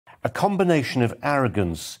A combination of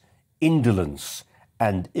arrogance, indolence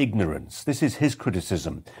and ignorance. This is his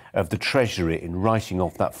criticism of the Treasury in writing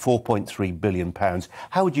off that £4.3 billion.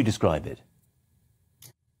 How would you describe it?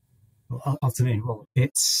 Well, ultimately,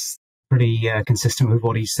 it's pretty consistent with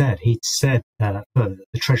what he said. He said that the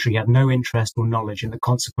Treasury had no interest or knowledge in the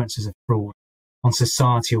consequences of fraud on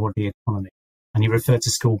society or the economy. And he referred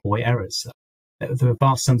to schoolboy errors. There were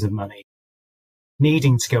vast sums of money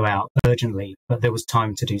needing to go out urgently, but there was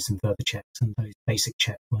time to do some further checks, and those basic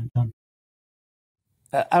checks weren't done.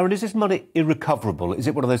 Arun, is this money irrecoverable? Is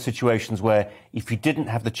it one of those situations where if you didn't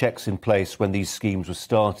have the checks in place when these schemes were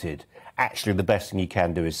started, actually the best thing you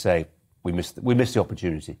can do is say, we missed the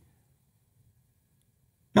opportunity?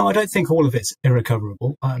 No, I don't think all of it's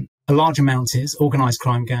irrecoverable. A large amount is. Organised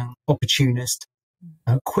crime gang, opportunist,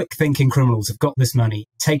 quick-thinking criminals have got this money,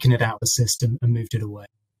 taken it out of the system and moved it away.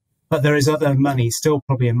 But there is other money still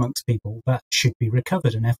probably amongst people that should be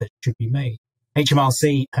recovered and effort should be made.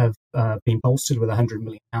 HMRC have been bolstered with £100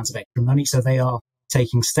 million of extra money, so they are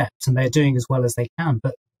taking steps and they're doing as well as they can.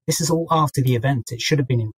 But this is all after the event. It should have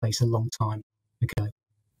been in place a long time ago.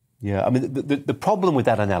 Yeah, I mean, the problem with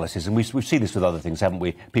that analysis, and we've seen this with other things, haven't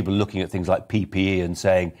we? People looking at things like PPE and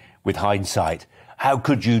saying, with hindsight, how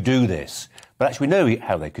could you do this? But actually, we know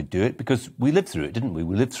how they could do it because we lived through it, didn't we?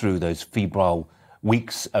 We lived through those febrile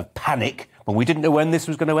weeks of panic when we didn't know when this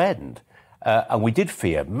was going to end. And we did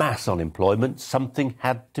fear mass unemployment. Something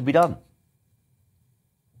had to be done.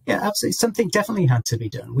 Yeah, absolutely. Something definitely had to be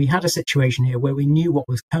done. We had a situation here where we knew what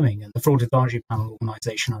was coming, and the Fraud Advisory Panel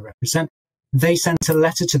organisation I represent, they sent a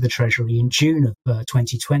letter to the Treasury in June of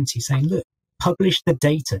 2020 saying, look, publish the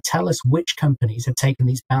data. Tell us which companies have taken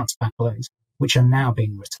these bounce back loans, which are now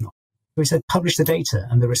being written off. So we said, publish the data.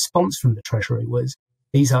 And the response from the Treasury was,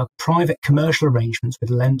 these are private commercial arrangements with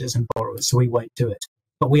lenders and borrowers, so we won't do it.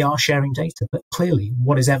 But we are sharing data. But clearly,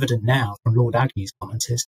 what is evident now from Lord Agnew's comments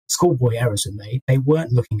is schoolboy errors were made. They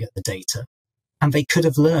weren't looking at the data. And they could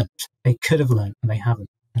have learned. They could have learned, and they haven't.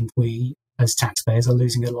 And we, as taxpayers, are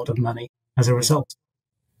losing a lot of money as a result.